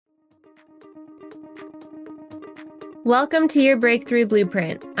Welcome to your Breakthrough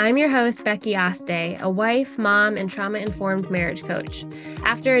Blueprint. I'm your host, Becky Aste, a wife, mom, and trauma-informed marriage coach.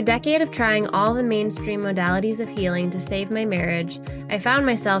 After a decade of trying all the mainstream modalities of healing to save my marriage, I found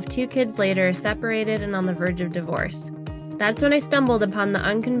myself 2 kids later, separated and on the verge of divorce. That's when I stumbled upon the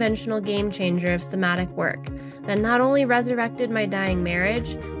unconventional game changer of somatic work that not only resurrected my dying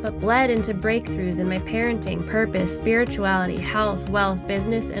marriage, but bled into breakthroughs in my parenting, purpose, spirituality, health, wealth,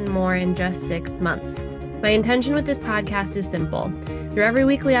 business, and more in just 6 months. My intention with this podcast is simple. Through every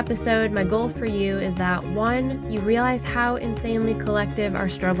weekly episode, my goal for you is that 1, you realize how insanely collective our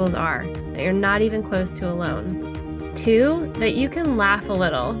struggles are, that you're not even close to alone. 2, that you can laugh a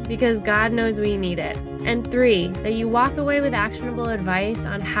little because God knows we need it. And 3, that you walk away with actionable advice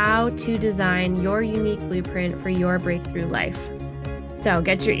on how to design your unique blueprint for your breakthrough life. So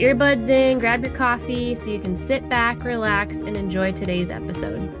get your earbuds in, grab your coffee so you can sit back, relax, and enjoy today's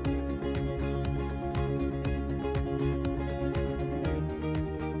episode.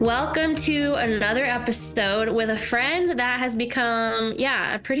 Welcome to another episode with a friend that has become,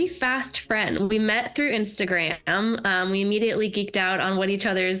 a pretty fast friend. We met through Instagram. We immediately geeked out on what each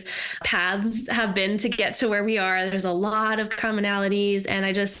other's paths have been to get to where we are. There's a lot of commonalities, and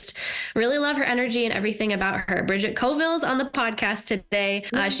I just really love her energy and everything about her. Bridget Coville's on the podcast today.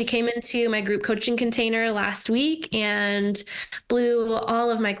 She came into my group coaching container last week and blew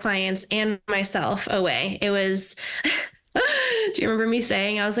all of my clients and myself away. It was... Do you remember me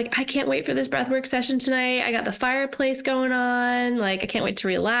saying, I was like, I can't wait for this breathwork session tonight. I got the fireplace going on. Like, I can't wait to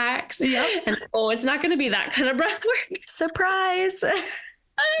relax. Yep. And it's not going to be that kind of breathwork. Surprise.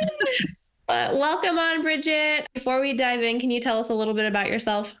 But welcome on, Bridget. Before we dive in, can you tell us a little bit about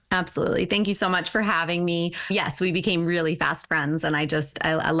yourself? Absolutely. Thank you so much for having me. Yes, we became really fast friends, and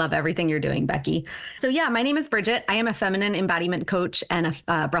I love everything you're doing, Becky. So my name is Bridget. I am a feminine embodiment coach and a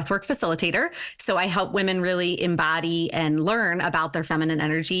breathwork facilitator. So I help women really embody and learn about their feminine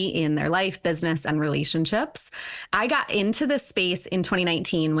energy in their life, business, and relationships. I got into this space in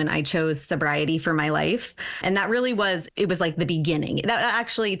 2019 when I chose sobriety for my life. And that really was like the beginning. That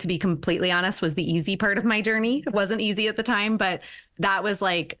actually, to be completely honest, was the easy part of my journey. It wasn't easy at the time, but that was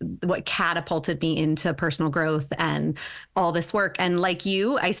like what catapulted me into personal growth and all this work. And like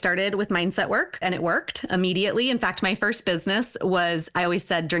you, I started with mindset work and it worked immediately. In fact, my first business I always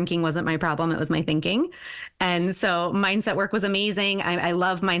said drinking wasn't my problem. It was my thinking. And so mindset work was amazing. I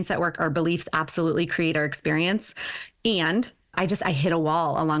love mindset work. Our beliefs absolutely create our experience. And I hit a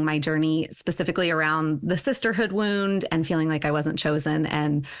wall along my journey, specifically around the sisterhood wound and feeling like I wasn't chosen.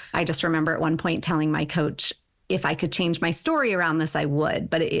 And I just remember at one point telling my coach, if I could change my story around this, I would,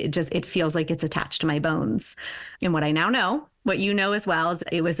 but it feels like it's attached to my bones. And what I now know, what you know as well, is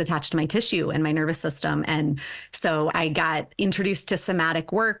it was attached to my tissue and my nervous system. And so I got introduced to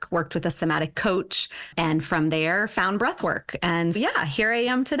somatic work, worked with a somatic coach, and from there found breath work. And here I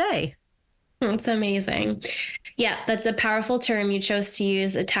am today. That's amazing. Yeah, that's a powerful term you chose to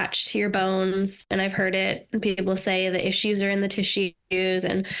use, attached to your bones. And I've heard it. People say the issues are in the tissues.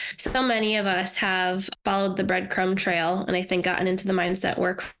 And so many of us have followed the breadcrumb trail and I think gotten into the mindset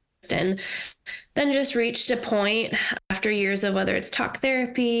work and then just reached a point after years of whether it's talk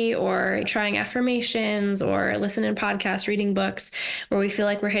therapy or trying affirmations or listening to podcasts, reading books, where we feel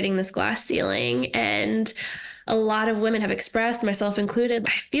like we're hitting this glass ceiling. And a lot of women have expressed, myself included,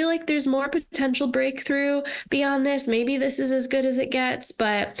 I feel like there's more potential breakthrough beyond this. Maybe this is as good as it gets,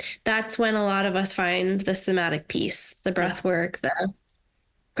 but that's when a lot of us find the somatic piece, the breath work, the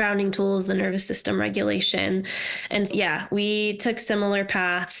grounding tools, the nervous system regulation. And we took similar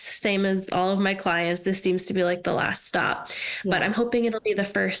paths, same as all of my clients. This seems to be like the last stop, but I'm hoping it'll be the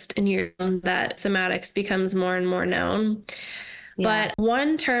first in your own that somatics becomes more and more known. But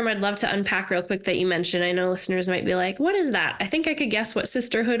one term I'd love to unpack real quick that you mentioned, I know listeners might be like, what is that? I think I could guess what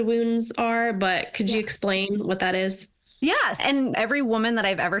sisterhood wounds are, but could you explain what that is? Yes. And every woman that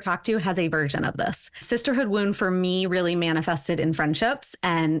I've ever talked to has a version of this. Sisterhood wound for me really manifested in friendships.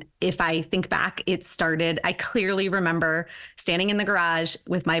 And if I think back, I clearly remember standing in the garage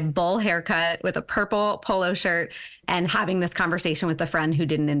with my bull haircut, with a purple polo shirt, and having this conversation with a friend who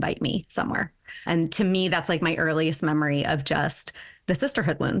didn't invite me somewhere. And to me, that's like my earliest memory of just the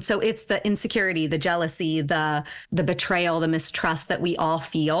sisterhood wound. So it's the insecurity, the jealousy, the betrayal, the mistrust that we all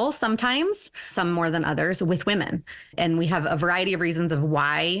feel sometimes, some more than others, with women. And we have a variety of reasons of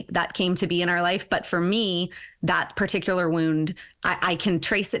why that came to be in our life. But for me, that particular wound, I can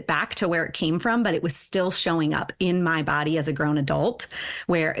trace it back to where it came from, but it was still showing up in my body as a grown adult,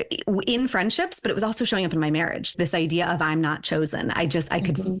 where in friendships, but it was also showing up in my marriage. This idea of I'm not chosen. I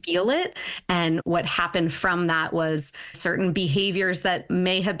could feel it. And what happened from that was certain behaviors that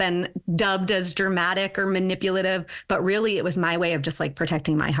may have been dubbed as dramatic or manipulative, but really it was my way of just like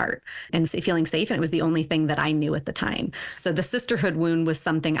protecting my heart and feeling safe. And it was the only thing that I knew at the time. So the sisterhood wound was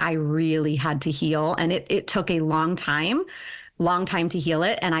something I really had to heal. And it took a long time to heal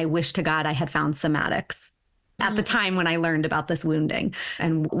it. And I wish to God I had found somatics at the time when I learned about this wounding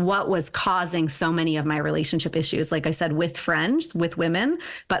and what was causing so many of my relationship issues, like I said, with friends, with women,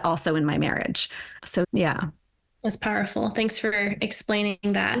 but also in my marriage. So yeah. That's powerful. Thanks for explaining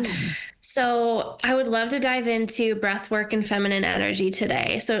that. So I would love to dive into breath work and feminine energy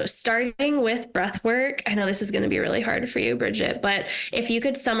today. So starting with breath work, I know this is going to be really hard for you, Bridget, but if you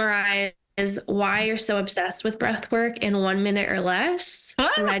could summarize why you're so obsessed with breath work in 1 minute or less.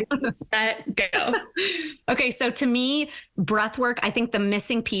 Ready, set, go. Okay. So to me, breath work, I think the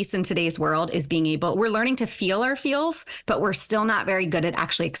missing piece in today's world is we're learning to feel our feels, but we're still not very good at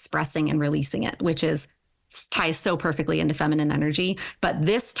actually expressing and releasing it, which ties so perfectly into feminine energy. But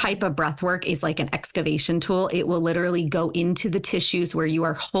this type of breath work is like an excavation tool. It will literally go into the tissues where you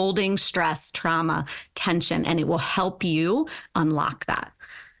are holding stress, trauma, tension, and it will help you unlock that.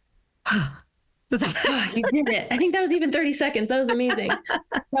 You did it. I think that was even 30 seconds. That was amazing.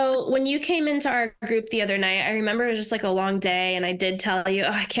 So when you came into our group the other night, I remember it was just like a long day. And I did tell you,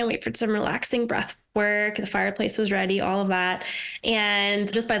 I can't wait for some relaxing breath work. The fireplace was ready, all of that.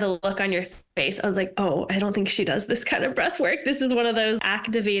 And just by the look on your face, I was like, oh, I don't think she does this kind of breath work. This is one of those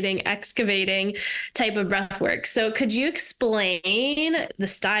activating, excavating type of breath work. So could you explain the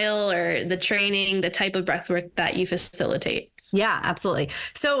style or the training, the type of breath work that you facilitate? Yeah, absolutely.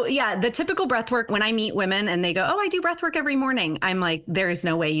 So yeah, the typical breath work, when I meet women and they go, oh, I do breath work every morning. I'm like, there is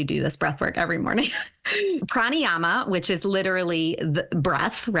no way you do this breath work every morning. Pranayama, which is literally the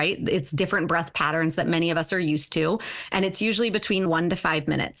breath, right? It's different breath patterns that many of us are used to. And it's usually between 1 to 5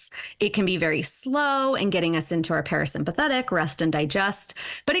 minutes. It can be very slow and getting us into our parasympathetic, rest and digest,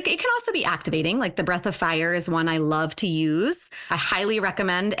 but it can also be activating. Like the breath of fire is one I love to use. I highly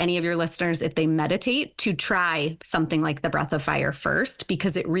recommend any of your listeners, if they meditate, to try something like the breath of fire first,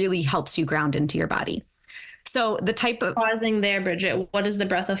 because it really helps you ground into your body. So the type of pausing there, Bridget, what is the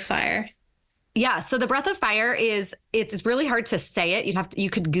breath of fire? Yeah. So the breath of fire it's really hard to say it. You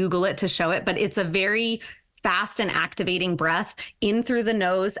could Google it to show it, but it's a very fast and activating breath in through the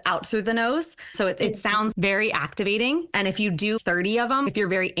nose, out through the nose. So it sounds very activating. And if you do 30 of them, if you're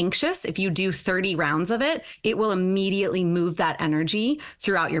very anxious, if you do 30 rounds of it, it will immediately move that energy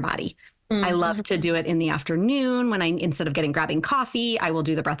throughout your body. Mm-hmm. I love to do it in the afternoon when instead of grabbing coffee, I will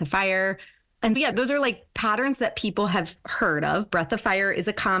do the breath of fire. And yeah, those are like patterns that people have heard of. Breath of fire is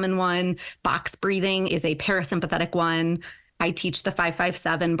a common one. Box breathing is a parasympathetic one. I teach the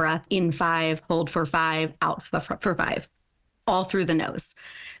 5-5-7 breath, in 5, hold for 5, out for 5, all through the nose.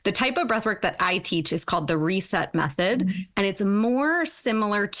 The type of breath work that I teach is called the reset method. Mm-hmm. And it's more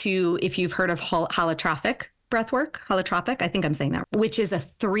similar to, if you've heard of holotropic breath work, holotropic, I think I'm saying that, which is a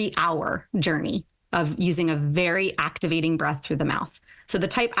 3-hour journey of using a very activating breath through the mouth. So the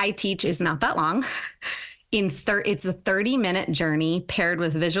type I teach is not that long. It's a 30-minute journey paired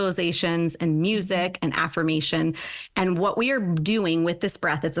with visualizations and music and affirmation. And what we are doing with this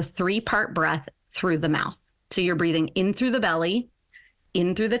breath, it's a 3-part breath through the mouth. So you're breathing in through the belly,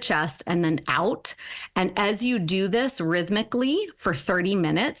 in through the chest, and then out. And as you do this rhythmically for 30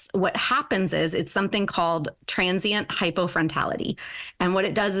 minutes, what happens is it's something called transient hypofrontality. And what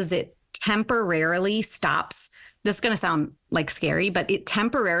it does is it temporarily stops. This is going to sound like scary, but it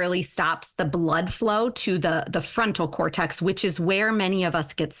temporarily stops the blood flow to the frontal cortex, which is where many of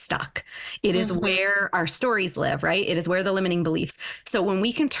us get stuck. It is where our stories live, right? It is where the limiting beliefs. So when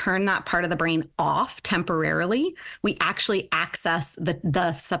we can turn that part of the brain off temporarily, we actually access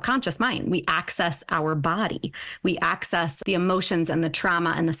the subconscious mind. We access our body. We access the emotions and the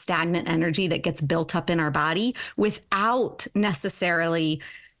trauma and the stagnant energy that gets built up in our body without necessarily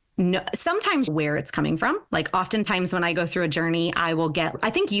sometimes where it's coming from. Like oftentimes when I go through a journey, I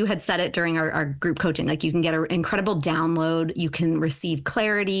think you had said it during our group coaching, like you can get an incredible download, you can receive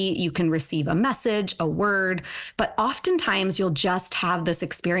clarity, you can receive a message, a word, but oftentimes you'll just have this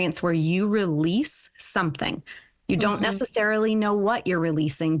experience where you release something. You don't necessarily know what you're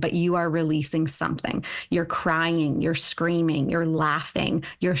releasing, but you are releasing something. You're crying, you're screaming, you're laughing,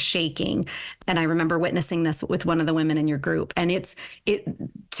 you're shaking. And I remember witnessing this with one of the women in your group. And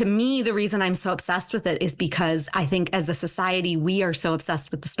to me, the reason I'm so obsessed with it is because I think as a society, we are so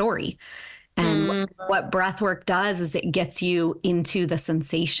obsessed with the story. And Mm. what breath work does is it gets you into the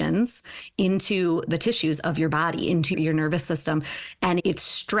sensations, into the tissues of your body, into your nervous system, and it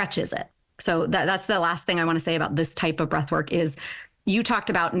stretches it. So that's the last thing I want to say about this type of breath work is you talked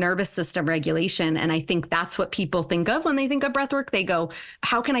about nervous system regulation. And I think that's what people think of when they think of breath work. They go,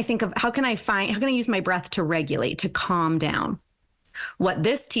 how can I use my breath to regulate, to calm down? What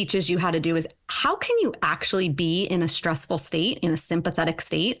this teaches you how to do is how can you actually be in a stressful state, in a sympathetic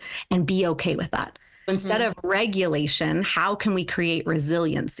state, and be okay with that? Instead of regulation, how can we create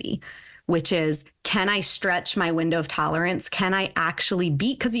resiliency? Which is, can I stretch my window of tolerance? Can I actually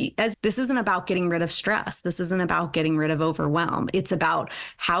be, because this isn't about getting rid of stress. This isn't about getting rid of overwhelm. It's about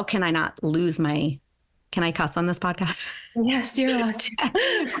how can I not lose can I cuss on this podcast? Yes, you're allowed to.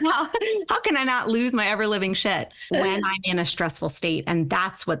 How can I not lose my ever living shit when I'm in a stressful state? And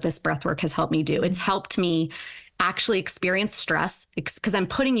that's what this breath work has helped me do. It's helped me actually experience stress because I'm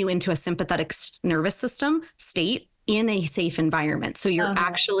putting you into a sympathetic nervous system state in a safe environment. So you're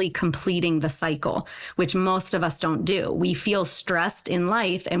actually completing the cycle, which most of us don't do. We feel stressed in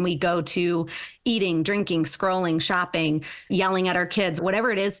life and we go to eating, drinking, scrolling, shopping, yelling at our kids,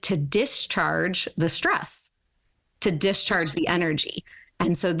 whatever it is to discharge the stress, to discharge the energy.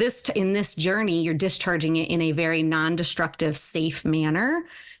 And so in this journey, you're discharging it in a very non-destructive, safe manner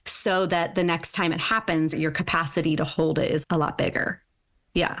so that the next time it happens, your capacity to hold it is a lot bigger.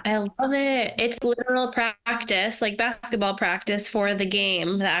 Yeah. I love it. It's literal practice, like basketball practice for the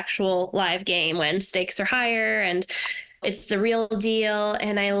game, the actual live game when stakes are higher and it's the real deal.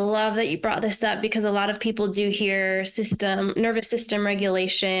 And I love that you brought this up because a lot of people do hear nervous system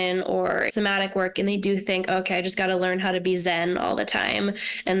regulation or somatic work, and they do think, okay, I just got to learn how to be Zen all the time.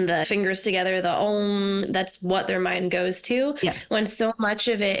 And the fingers together, the Om, that's what their mind goes to. Yes. When so much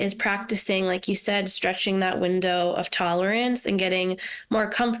of it is practicing, like you said, stretching that window of tolerance and getting more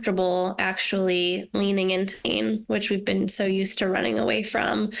comfortable actually leaning into pain, which we've been so used to running away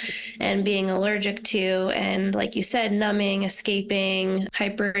from and being allergic to. And like you said, numbing, escaping,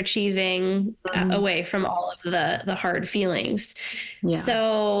 hyperachieving away from all of the hard feelings. Yeah.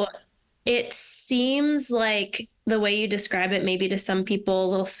 So it seems like the way you describe it, maybe to some people a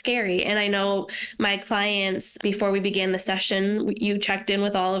little scary. And I know my clients, before we began the session, you checked in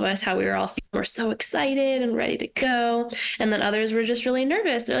with all of us, how we were all feeling, we're so excited and ready to go. And then others were just really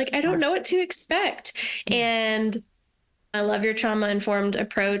nervous. They're like, I don't know what to expect. And I love your trauma-informed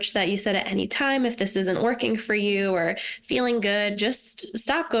approach that you said at any time, if this isn't working for you or feeling good, just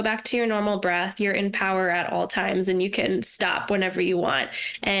stop, go back to your normal breath. You're in power at all times and you can stop whenever you want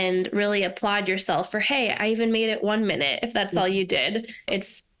and really applaud yourself for, hey, I even made it 1 minute. If that's all you did,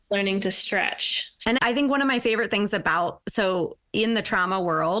 it's learning to stretch. And I think one of my favorite things so in the trauma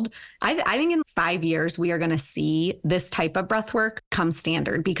world, I think in 5 years, we are going to see this type of breath work come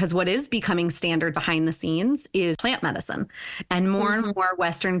standard, because what is becoming standard behind the scenes is plant medicine. And more and more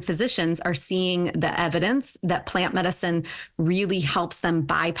Western physicians are seeing the evidence that plant medicine really helps them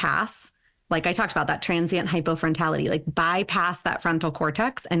bypass, like I talked about, that transient hypofrontality, like bypass that frontal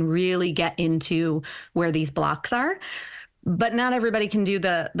cortex and really get into where these blocks are. But not everybody can do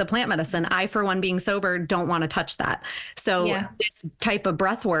the plant medicine. I, for one, being sober, don't want to touch that. So this type of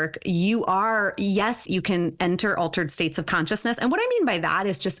breath work, you can enter altered states of consciousness. And what I mean by that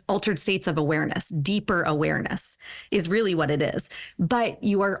is just altered states of awareness. Deeper awareness is really what it is. But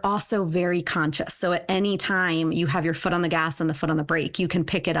you are also very conscious. So at any time you have your foot on the gas and the foot on the brake, you can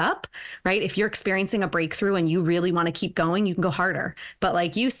pick it up, right? If you're experiencing a breakthrough and you really want to keep going, you can go harder. But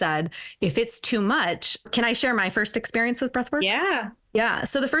like you said, if it's too much, can I share my first experience with breathwork? Yeah.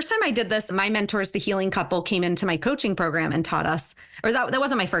 So the first time I did this, my mentors, the healing couple, came into my coaching program and taught us, or that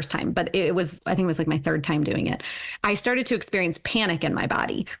wasn't my first time, but I think it was like my third time doing it. I started to experience panic in my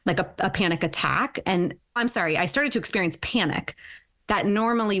body, like a panic attack. And I started to experience panic that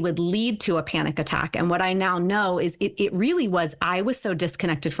normally would lead to a panic attack. And what I now know is it really was, I was so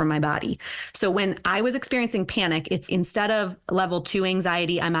disconnected from my body. So when I was experiencing panic, it's instead of level 2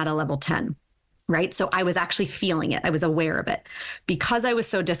 anxiety, I'm at a level 10. Right. So I was actually feeling it. I was aware of it because I was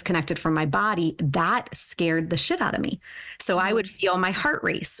so disconnected from my body. That scared the shit out of me. So I would feel my heart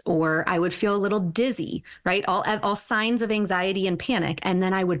race, or I would feel a little dizzy, right? All signs of anxiety and panic. And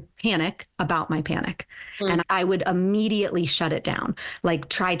then I would panic about my panic and I would immediately shut it down, like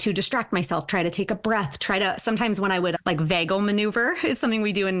try to distract myself, try to take a breath, sometimes when I would like vagal maneuver is something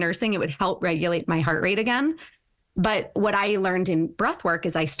we do in nursing, it would help regulate my heart rate again. But what I learned in breath work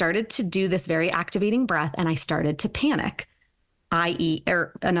is I started to do this very activating breath and I started to panic, i.e.,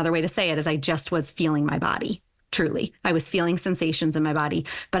 or another way to say it is I just was feeling my body. truly. I was feeling sensations in my body,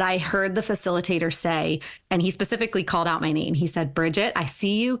 but I heard the facilitator say, and he specifically called out my name. He said, Bridget, I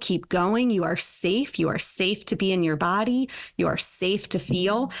see you. Keep going. You are safe. You are safe to be in your body. You are safe to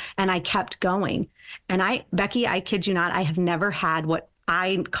feel. And I kept going. And Becky, I kid you not, I have never had what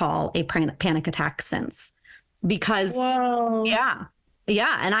I call a panic attack since. Because, Whoa. yeah.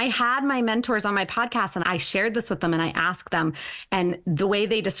 Yeah. And I had my mentors on my podcast and I shared this with them and I asked them. And the way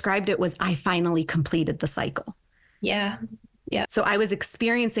they described it was, I finally completed the cycle. Yeah. Yeah. So I was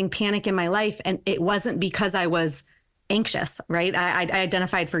experiencing panic in my life and it wasn't because I was anxious, right? I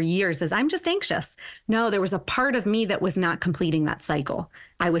identified for years as I'm just anxious. No, there was a part of me that was not completing that cycle.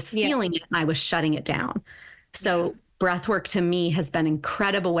 I was feeling it and I was shutting it down. So breath work to me has been an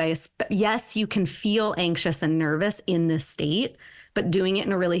incredible way. Yes, you can feel anxious and nervous in this state, but doing it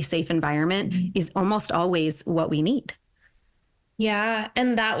in a really safe environment is almost always what we need. Yeah.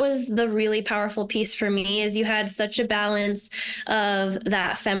 And that was the really powerful piece for me is you had such a balance of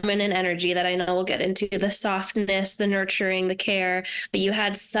that feminine energy that I know we'll get into, the softness, the nurturing, the care, but you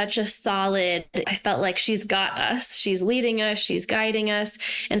had such a solid, I felt like she's got us, she's leading us, she's guiding us.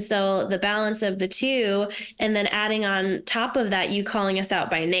 And so the balance of the two, and then adding on top of that, you calling us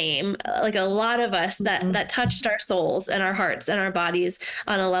out by name, like a lot of us that touched our souls and our hearts and our bodies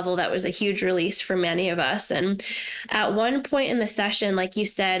on a level that was a huge release for many of us. And at one point in the session, like you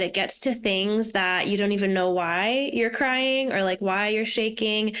said, it gets to things that you don't even know why you're crying or like why you're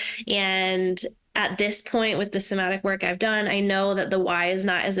shaking. And at this point with the somatic work I've done, I know that the why is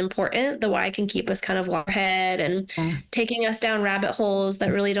not as important. The why can keep us kind of low head and taking us down rabbit holes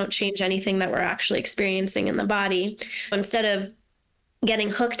that really don't change anything that we're actually experiencing in the body. Instead of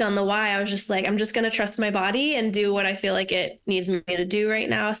getting hooked on the why, I was just like, I'm just going to trust my body and do what I feel like it needs me to do right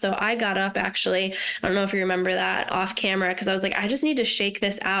now. So I got up, actually, I don't know if you remember that, off camera, because I was like, I just need to shake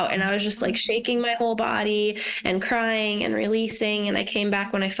this out. And I was just like shaking my whole body and crying and releasing. And I came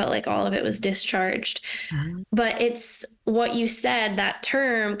back when I felt like all of it was discharged. But it's what you said, that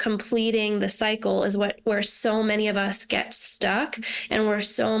term, completing the cycle, is where so many of us get stuck and where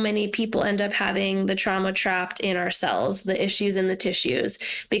so many people end up having the trauma trapped in our cells, the issues in the tissues,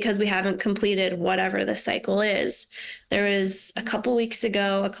 because we haven't completed whatever the cycle is. There was a couple weeks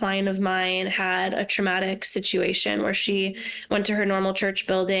ago, a client of mine had a traumatic situation where she went to her normal church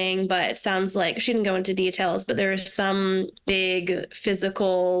building, but it sounds like she didn't go into details, but there was some big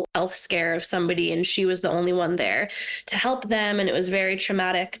physical health scare of somebody, and she was the only one there to help them. And it was very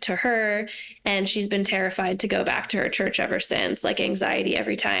traumatic to her. And she's been terrified to go back to her church ever since, like anxiety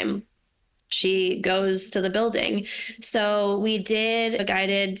every time she goes to the building. So we did a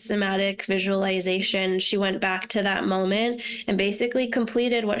guided somatic visualization. She went back to that moment and basically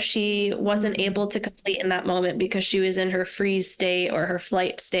completed what she wasn't able to complete in that moment because she was in her freeze state or her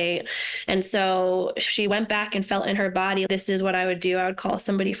flight state. And so she went back and felt in her body, this is what I would do. I would call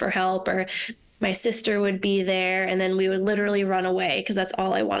somebody for help, or my sister would be there, and then we would literally run away because that's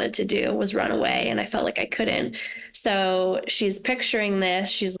all I wanted to do was run away. And I felt like I couldn't. So she's picturing this.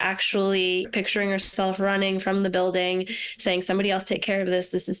 She's actually picturing herself running from the building, saying, somebody else take care of this.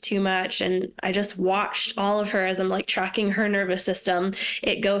 This is too much. And I just watched all of her as I'm like tracking her nervous system,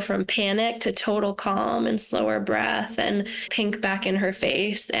 it go from panic to total calm and slower breath and pink back in her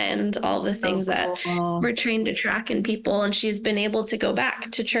face and all the things that we're trained to track in people. And she's been able to go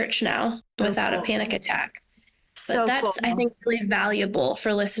back to church now without a panic attack. But that's, I think, really valuable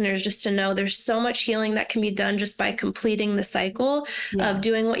for listeners just to know there's so much healing that can be done just by completing the cycle of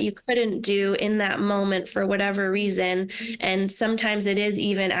doing what you couldn't do in that moment for whatever reason. And sometimes it is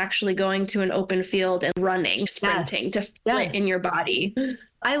even actually going to an open field and running, sprinting to feel it in your body.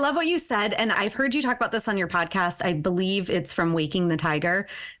 I love what you said. And I've heard you talk about this on your podcast. I believe it's from Waking the Tiger,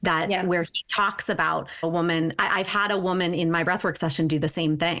 where he talks about a woman. I've had a woman in my breathwork session do the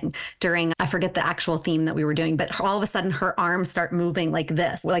same thing during, I forget the actual theme that we were doing, but all of a sudden her arms start moving like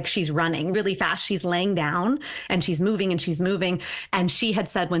this, like she's running really fast. She's laying down and she's moving and she's moving. And she had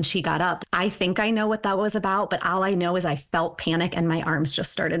said when she got up, I think I know what that was about, but all I know is I felt panic and my arms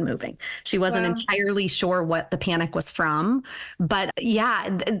just started moving. She wasn't entirely sure what the panic was from, but yeah.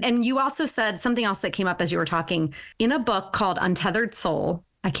 And you also said something else that came up as you were talking in a book called Untethered Soul.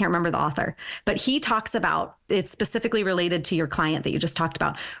 I can't remember the author, but he talks about, it's specifically related to your client that you just talked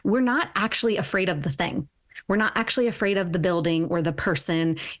about. We're not actually afraid of the thing. We're not actually afraid of the building or the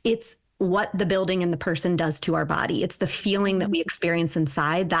person. It's what the building and the person does to our body. It's the feeling that we experience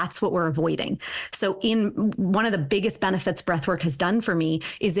inside. That's what we're avoiding. So one of the biggest benefits breathwork has done for me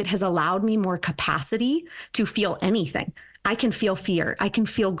is it has allowed me more capacity to feel anything. I can feel fear. I can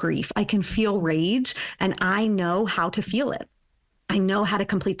feel grief. I can feel rage, and I know how to feel it. I know how to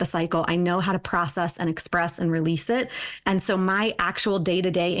complete the cycle. I know how to process and express and release it. And so my actual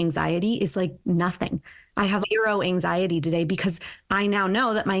day-to-day anxiety is like nothing. I have zero anxiety today because I now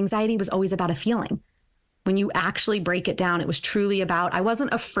know that my anxiety was always about a feeling. When you actually break it down, it was truly about, I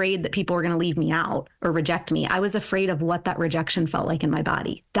wasn't afraid that people were going to leave me out or reject me. I was afraid of what that rejection felt like in my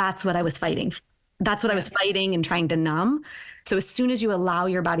body. That's what I was fighting. That's what I was fighting and trying to numb. So as soon as you allow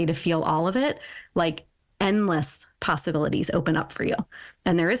your body to feel all of it, like endless possibilities open up for you.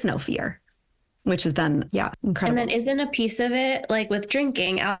 And there is no fear, which has been, incredible. And then isn't a piece of it like with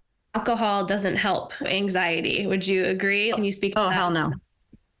drinking, alcohol doesn't help anxiety. Would you agree? Can you speak to that? Oh, hell no.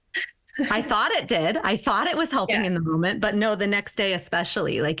 I thought it did. I thought it was helping in the moment, but no, the next day,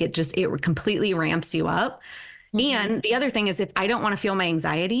 especially, like it completely ramps you up. Mm-hmm. And the other thing is, if I don't want to feel my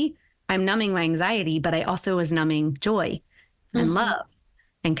anxiety, I'm numbing my anxiety, but I also was numbing joy and love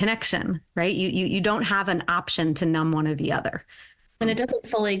and connection, right? You don't have an option to numb one or the other. And it doesn't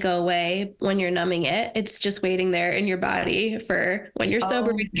fully go away when you're numbing it. It's just waiting there in your body for when you're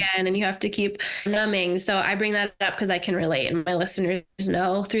sober again, and you have to keep numbing. So I bring that up because I can relate. And my listeners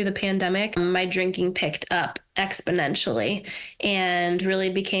know through the pandemic, my drinking picked up exponentially and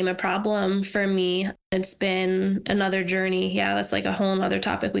really became a problem for me. It's been another journey. Yeah, that's like a whole other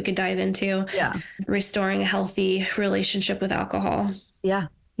topic we could dive into. Yeah. Restoring a healthy relationship with alcohol. Yeah.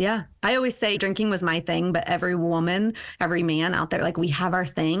 Yeah. I always say drinking was my thing, but every woman, every man out there, like we have our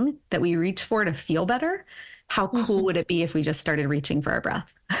thing that we reach for to feel better. How cool would it be if we just started reaching for our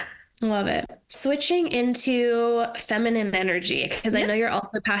breath? Love it. Switching into feminine energy, because I know you're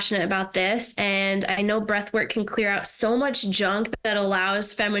also passionate about this. And I know breathwork can clear out so much junk that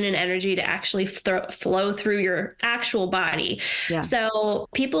allows feminine energy to actually flow through your actual body. Yeah. So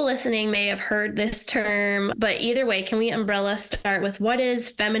people listening may have heard this term, but either way, can we umbrella start with what is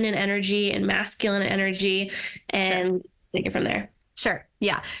feminine energy and masculine energy and take it from there? Sure.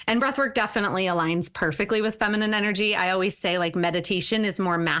 Yeah. And breathwork definitely aligns perfectly with feminine energy. I always say like meditation is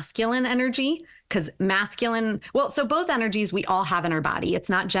more masculine energy because so both energies we all have in our body. It's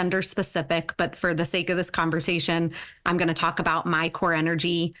not gender specific, but for the sake of this conversation, I'm going to talk about my core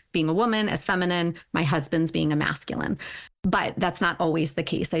energy being a woman as feminine, my husband's being a masculine. But that's not always the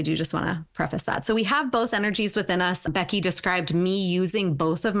case. I do just want to preface that. So we have both energies within us. Becky described me using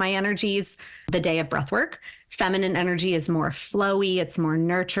both of my energies the day of breathwork. Feminine energy is more flowy. It's more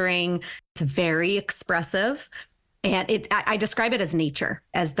nurturing. It's very expressive. And I describe it as nature,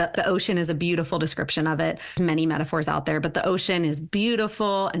 as the ocean is a beautiful description of it. Many metaphors out there, but the ocean is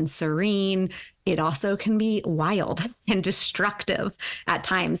beautiful and serene. It also can be wild and destructive at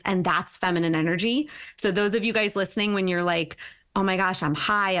times. And that's feminine energy. So those of you guys listening, when you're like, oh my gosh, I'm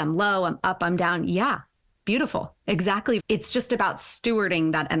high, I'm low, I'm up, I'm down. Yeah, beautiful. Exactly. It's just about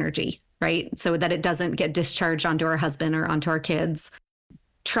stewarding that energy, right? So that it doesn't get discharged onto our husband or onto our kids.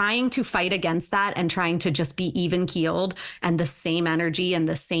 Trying to fight against that and trying to just be even keeled and the same energy and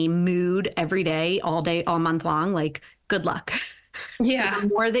the same mood every day, all month long, like good luck. Yeah. So the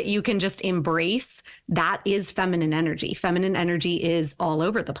more that you can just embrace, that is feminine energy. Feminine energy is all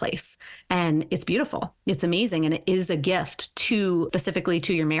over the place and it's beautiful. It's amazing. And it is a gift specifically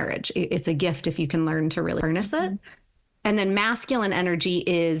to your marriage. It's a gift if you can learn to really harness it. And then masculine energy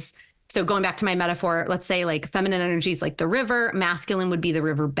is, so going back to my metaphor, let's say like feminine energy is like the river, masculine would be the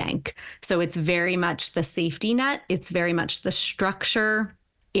river bank. So it's very much the safety net. It's very much the structure.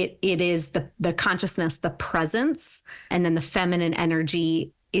 It is the consciousness, the presence, and then the feminine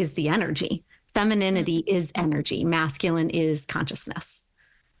energy is the energy. Femininity is energy. Masculine is consciousness.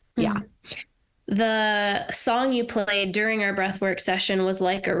 Yeah. The song you played during our breathwork session was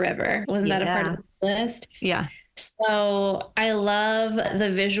Like a River. Wasn't that a part of the list? Yeah. So I love the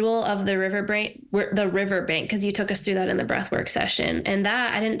visual of the riverbank, because you took us through that in the breathwork session. And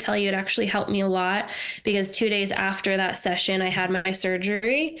that, I didn't tell you, it actually helped me a lot because 2 days after that session, I had my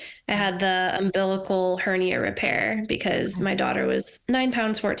surgery. I had the umbilical hernia repair because my daughter was 9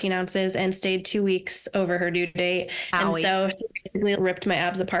 pounds, 14 ounces and stayed 2 weeks over her due date. Owie. And so she basically ripped my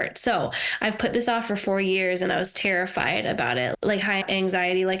abs apart. So I've put this off for 4 years and I was terrified about it. Like high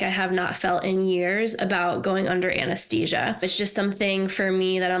anxiety, like I have not felt in years about going under anesthesia. It's just something for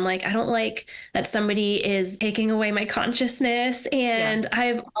me that I'm like, I don't like that somebody is taking away my consciousness. And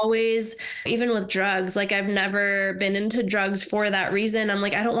I've always, even with drugs, like I've never been into drugs for that reason. I'm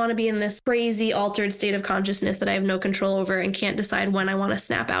like, I don't want to be in this crazy altered state of consciousness that I have no control over and can't decide when I want to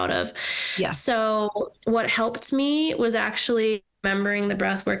snap out of. Yeah. So what helped me was actually remembering the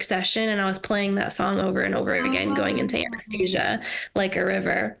breathwork session, and I was playing that song over and over again, going into anesthesia, Like a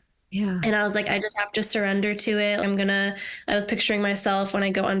River. Yeah. And I was like, I just have to surrender to it. I was picturing myself when I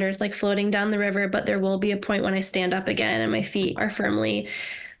go under, it's like floating down the river, but there will be a point when I stand up again and my feet are firmly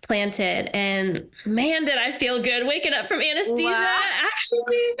planted. And man, did I feel good waking up from anesthesia. Wow.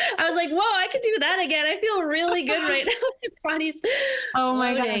 Actually, I was like, whoa, I could do that again. I feel really good right now. My body's Oh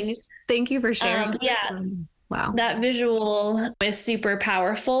my floating. gosh. Thank you for sharing. Yeah, Wow. that visual is super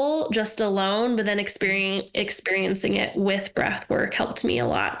powerful just alone, but then experiencing it with breath work helped me a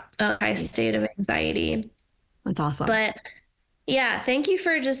lot. High state of anxiety. That's awesome. But yeah, thank you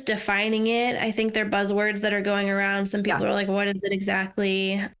for just defining it. I think they're buzzwords that are going around. Some people are like, what is it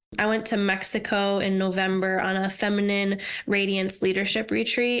exactly? I went to Mexico in November on a feminine radiance leadership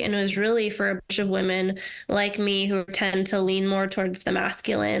retreat, and it was really for a bunch of women like me who tend to lean more towards the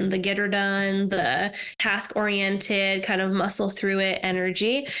masculine, the get her done, the task oriented, kind of muscle through it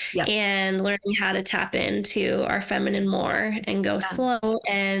energy, and learning how to tap into our feminine more and go slow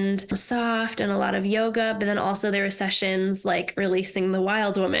and soft, and a lot of yoga. But then also there were sessions like releasing the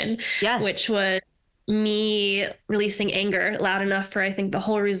wild woman, which was me releasing anger loud enough for, I think, the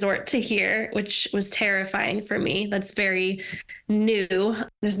whole resort to hear, which was terrifying for me. That's very new.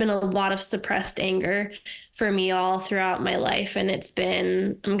 There's been a lot of suppressed anger for me all throughout my life. And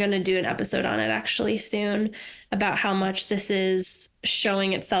I'm going to do an episode on it actually soon about how much this is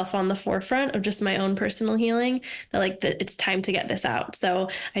showing itself on the forefront of just my own personal healing, that it's time to get this out. So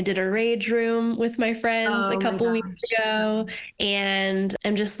I did a rage room with my friends a couple weeks ago, and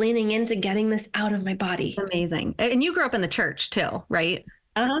I'm just leaning into getting this out of my body. Amazing. And you grew up in the church too, right?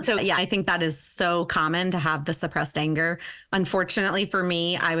 So yeah, I think that is so common to have the suppressed anger. Unfortunately for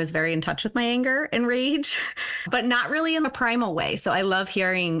me, I was very in touch with my anger and rage, but not really in a primal way. So I love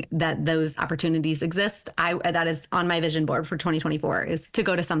hearing that those opportunities exist. That is on my vision board for 2024, is to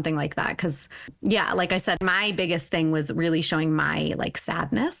go to something like that. Cause yeah, like I said, my biggest thing was really showing my like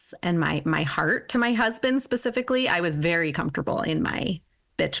sadness and my heart to my husband specifically. I was very comfortable in my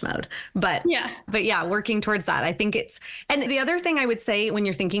bitch mode. But yeah, working towards that. I think and the other thing I would say when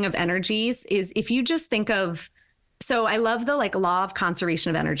you're thinking of energies is if you just think of, so I love the like law of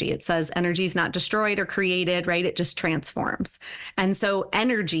conservation of energy. It says energy is not destroyed or created, right? It just transforms. And so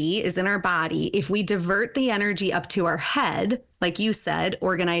energy is in our body. If we divert the energy up to our head, like you said,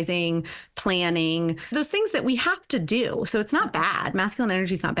 organizing, planning, those things that we have to do. So it's not bad. Masculine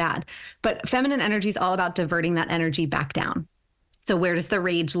energy is not bad, but feminine energy is all about diverting that energy back down. So where does the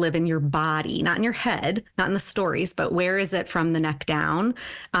rage live in your body? Not in your head, not in the stories, but where is it from the neck down?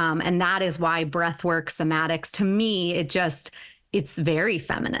 And that is why breathwork, somatics, to me, it's very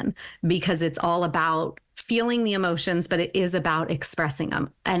feminine because it's all about feeling the emotions, but it is about expressing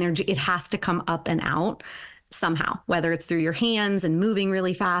them. Energy, it has to come up and out somehow, whether it's through your hands and moving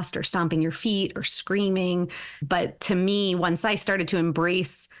really fast or stomping your feet or screaming. But to me, once I started to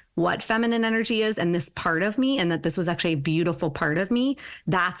embrace what feminine energy is and this part of me, and that this was actually a beautiful part of me,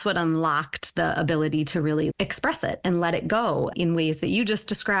 that's what unlocked the ability to really express it and let it go in ways that you just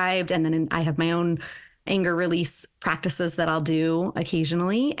described. And then I have my own anger release practices that I'll do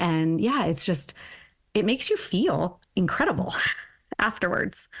occasionally. And yeah, it makes you feel incredible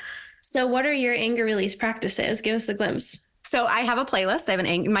afterwards. So what are your anger release practices? Give us a glimpse. So I have a playlist.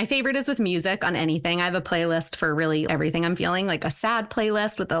 My favorite is with music on anything. I have a playlist for really everything I'm feeling, like a sad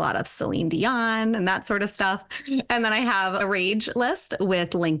playlist with a lot of Celine Dion and that sort of stuff. And then I have a rage list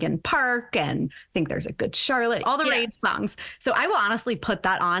with Linkin Park and I think there's a Good Charlotte, all the rage songs. So I will honestly put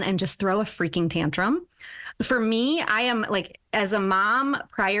that on and just throw a freaking tantrum. For me, I am like, as a mom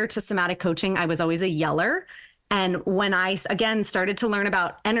prior to somatic coaching, I was always a yeller. And when I, again, started to learn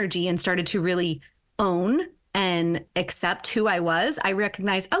about energy and started to really own and accept who I was, I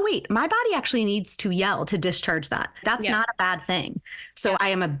recognized, oh, wait, my body actually needs to yell to discharge that. That's not a bad thing. So I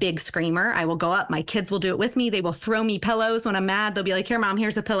am a big screamer. I will go up. My kids will do it with me. They will throw me pillows when I'm mad. They'll be like, here, mom,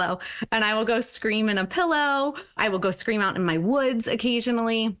 here's a pillow. And I will go scream in a pillow. I will go scream out in my woods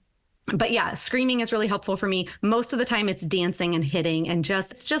occasionally. But yeah, screaming is really helpful for me. Most of the time it's dancing and hitting and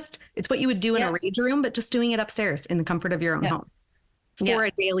it's what you would do in a rage room, but just doing it upstairs in the comfort of your own home for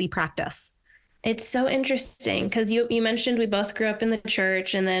a daily practice. It's so interesting because you mentioned we both grew up in the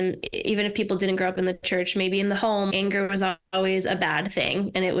church, and then even if people didn't grow up in the church, maybe in the home, anger was always a bad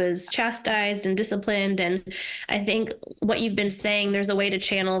thing and it was chastised and disciplined. And I think what you've been saying, there's a way to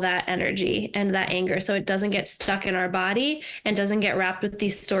channel that energy and that anger so it doesn't get stuck in our body and doesn't get wrapped with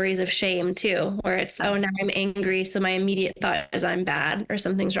these stories of shame too, where it's, oh, now I'm angry, so my immediate thought is I'm bad or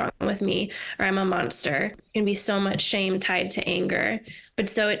something's wrong with me or I'm a monster. There can be so much shame tied to anger. But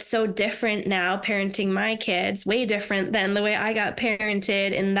so it's so different now parenting my kids, way different than the way I got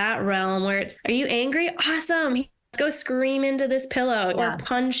parented in that realm where it's, are you angry? Awesome. go scream into this pillow or Yeah.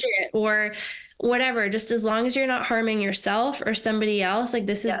 punch it or whatever. Just as long as you're not harming yourself or somebody else, like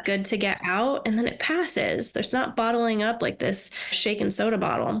this is good Yes. to get out, and then it passes. There's not bottling up like this shaken soda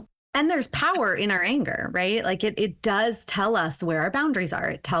bottle. And there's power in our anger, right? Like it does tell us where our boundaries are.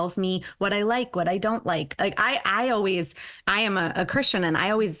 It tells me what I like, what I don't like. Like I am a Christian, and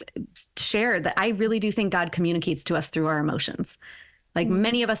I always share that I really do think God communicates to us through our emotions. Like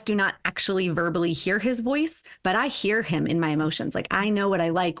many of us do not actually verbally hear his voice, but I hear him in my emotions. Like I know what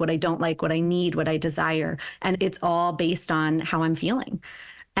I like, what I don't like, what I need, what I desire. And it's all based on how I'm feeling.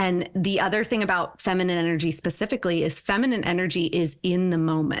 And the other thing about feminine energy specifically is feminine energy is in the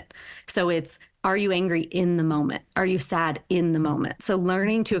moment. So it's, are you angry in the moment? Are you sad in the moment? So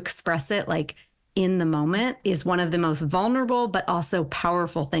learning to express it like in the moment is one of the most vulnerable, but also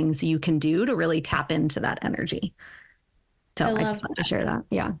powerful things you can do to really tap into that energy. So I just wanted to share that.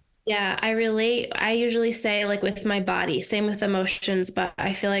 Yeah. Yeah, I relate. I usually say like with my body, same with emotions, but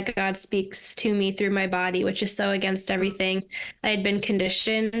I feel like God speaks to me through my body, which is so against everything I had been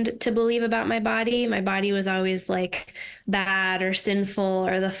conditioned to believe about my body. My body was always like bad or sinful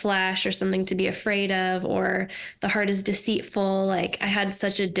or the flesh or something to be afraid of, or the heart is deceitful. Like I had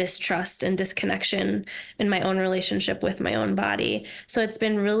such a distrust and disconnection in my own relationship with my own body. So it's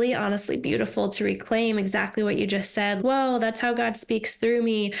been really honestly beautiful to reclaim exactly what you just said. Whoa, that's how God speaks through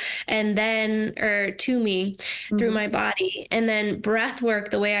me. And then, or to me through my body. And then breath work,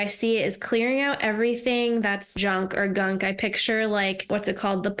 the way I see it, is clearing out everything that's junk or gunk. I picture like, what's it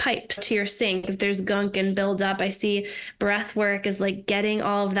called? The pipes to your sink. If there's gunk and build up, I see breath work is like getting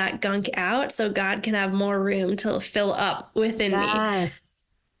all of that gunk out so God can have more room to fill up within me. Yes.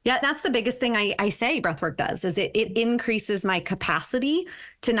 Yeah, that's the biggest thing I say breathwork does is it increases my capacity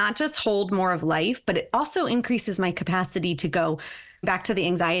to not just hold more of life, but it also increases my capacity to go back to the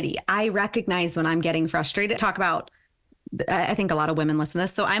anxiety. I recognize when I'm getting frustrated. Talk about, I think a lot of women listen to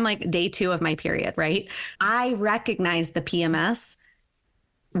this. So I'm like day 2 of my period, right? I recognize the PMS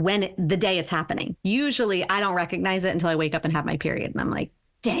when the day it's happening. Usually I don't recognize it until I wake up and have my period. And I'm like,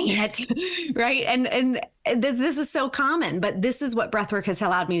 dang it. Right. And this is so common, but this is what breathwork has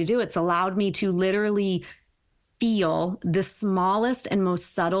allowed me to do. It's allowed me to literally feel the smallest and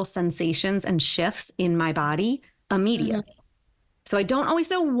most subtle sensations and shifts in my body immediately. Mm-hmm. So I don't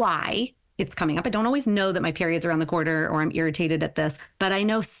always know why it's coming up. I don't always know that my period's around the corner or I'm irritated at this, but I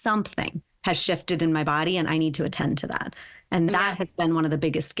know something has shifted in my body and I need to attend to that. And that has been one of the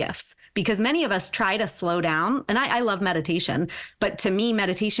biggest gifts because many of us try to slow down. And I love meditation, but to me,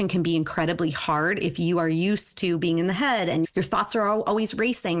 meditation can be incredibly hard if you are used to being in the head and your thoughts are always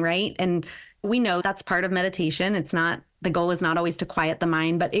racing, right? And we know that's part of meditation. It's not, the goal is not always to quiet the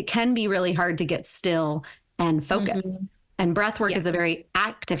mind, but it can be really hard to get still and focus. Mm-hmm. And breath work is a very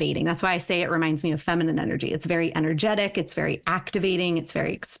activating. That's why I say it reminds me of feminine energy. It's very energetic. It's very activating. It's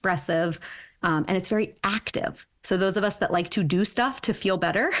very expressive. And it's very active. So those of us that like to do stuff to feel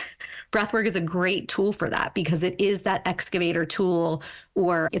better, breathwork is a great tool for that because it is that excavator tool,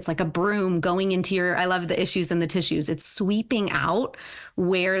 or it's like a broom going into your, I love the issues and the tissues. It's sweeping out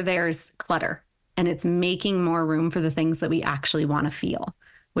where there's clutter and it's making more room for the things that we actually want to feel,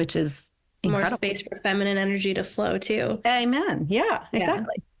 which is incredible. More space for feminine energy to flow too. Amen. Yeah,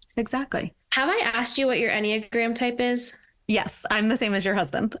 exactly. Yeah. Exactly. Have I asked you what your Enneagram type is? Yes, I'm the same as your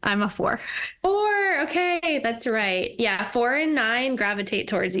husband. I'm a 4. 4. Okay, that's right. Yeah, 4 and 9 gravitate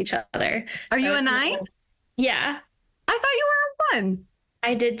towards each other. Are you a 9? Yeah. I thought you were a 1.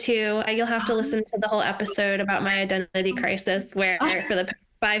 I did too. You'll have to listen to the whole episode about my identity crisis where for the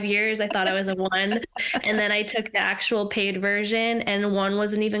 5 years, I thought I was a 1. And then I took the actual paid version and 1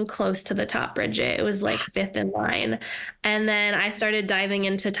 wasn't even close to the top, Bridget. It was like 5th in line. And then I started diving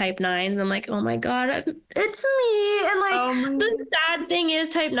into type 9s. I'm like, oh my God, it's me. And like the sad thing is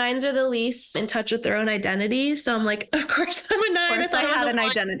type 9s are the least in touch with their own identity. So I'm like, of course I'm a 9. Of course I had an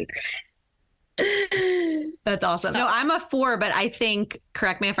identity crisis. That's awesome. No, I'm a 4, but I think,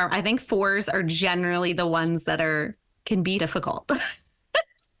 correct me if I think 4s are generally the ones that can be difficult.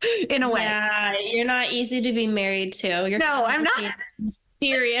 In a way. Yeah, you're not easy to be married to. No, I'm not.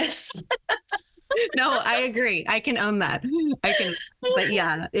 Serious. No, I agree. I can own that. But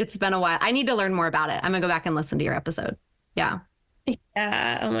yeah, it's been a while. I need to learn more about it. I'm gonna go back and listen to your episode. Yeah.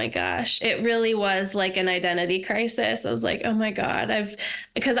 Yeah. Oh my gosh. It really was like an identity crisis. I was like, oh my God,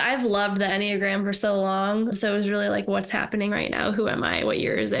 because I've loved the Enneagram for so long. So it was really like, what's happening right now? Who am I? What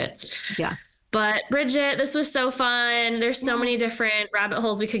year is it? Yeah. But Bridget, this was so fun. There's so many different rabbit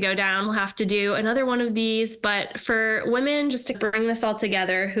holes we could go down. We'll have to do another one of these. But for women, just to bring this all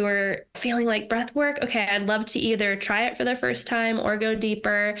together who are feeling like breath work, okay, I'd love to either try it for the first time or go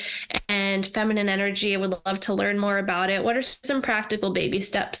deeper. And feminine energy, I would love to learn more about it. What are some practical baby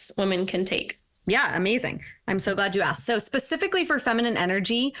steps women can take? Yeah, amazing. I'm so glad you asked. So specifically for feminine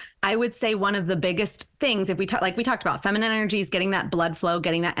energy, I would say one of the biggest things, if we talk, like we talked about, feminine energy is getting that blood flow,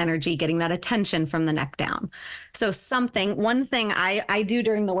 getting that energy, getting that attention from the neck down. So one thing I do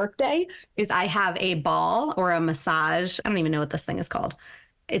during the workday is I have a ball or a massage. I don't even know what this thing is called.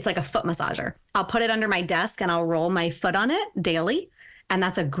 It's like a foot massager. I'll put it under my desk and I'll roll my foot on it daily. And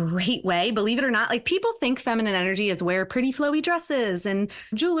that's a great way, believe it or not. Like, people think feminine energy is wear pretty flowy dresses and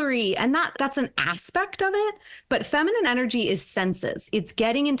jewelry, and that's an aspect of it. But feminine energy is senses. It's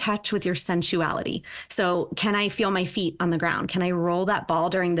getting in touch with your sensuality. So can I feel my feet on the ground? Can I roll that ball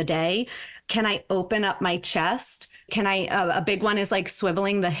during the day? Can I open up my chest? A big one is like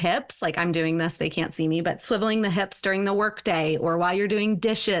swiveling the hips. Like, I'm doing this, they can't see me, but swiveling the hips during the workday or while you're doing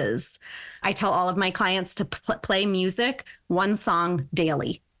dishes. I tell all of my clients to play music, one song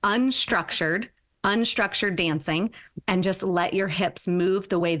daily, unstructured dancing, and just let your hips move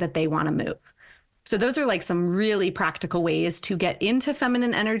the way that they want to move. So those are like some really practical ways to get into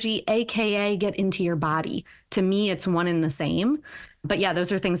feminine energy, AKA get into your body. To me, it's one and the same. But yeah,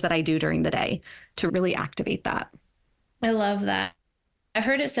 those are things that I do during the day to really activate that. I love that. I've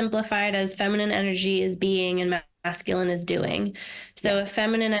heard it simplified as feminine energy is being and masculine is doing. So Yes. if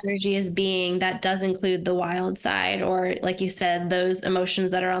feminine energy is being, that does include the wild side, or like you said, those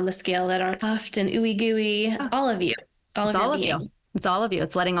emotions that are on the scale that aren't puffed and ooey gooey. It's all of you. It's all of you. It's all of you.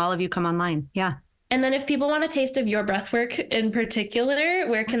 It's letting all of you come online. Yeah. And then if people want a taste of your breathwork in particular,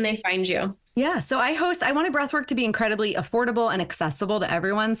 where can they find you? Yeah. So I wanted breathwork to be incredibly affordable and accessible to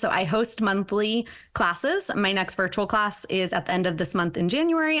everyone. So I host monthly classes. My next virtual class is at the end of this month in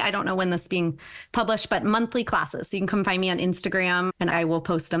January. I don't know when this is being published, but monthly classes. So you can come find me on Instagram and I will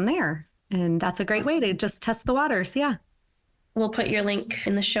post them there. And that's a great way to just test the waters. Yeah. We'll put your link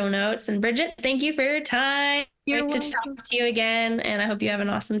in the show notes. And Bridget, thank you for your time. You're welcome to talk to you again. And I hope you have an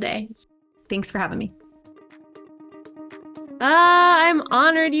awesome day. Thanks for having me. I'm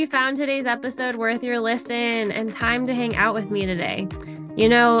honored you found today's episode worth your listen and time to hang out with me today. You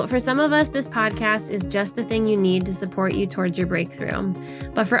know, for some of us, this podcast is just the thing you need to support you towards your breakthrough.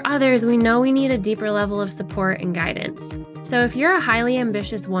 But for others, we know we need a deeper level of support and guidance. So if you're a highly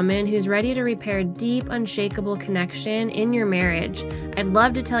ambitious woman who's ready to repair deep, unshakable connection in your marriage, I'd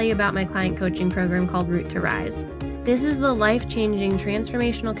love to tell you about my client coaching program called Root to Rise. This is the life-changing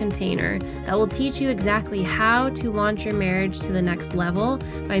transformational container that will teach you exactly how to launch your marriage to the next level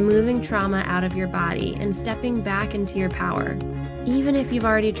by moving trauma out of your body and stepping back into your power. Even if you've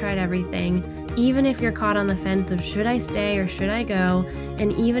already tried everything, even if you're caught on the fence of should I stay or should I go,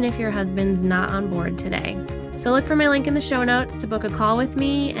 and even if your husband's not on board today. So look for my link in the show notes to book a call with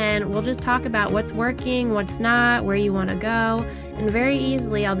me, and we'll just talk about what's working, what's not, where you want to go. And very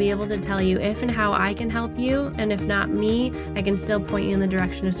easily, I'll be able to tell you if and how I can help you. And if not me, I can still point you in the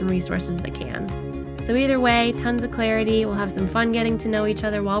direction of some resources that can. So either way, tons of clarity. We'll have some fun getting to know each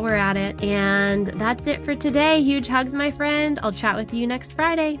other while we're at it. And that's it for today. Huge hugs, my friend. I'll chat with you next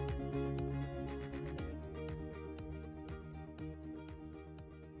Friday.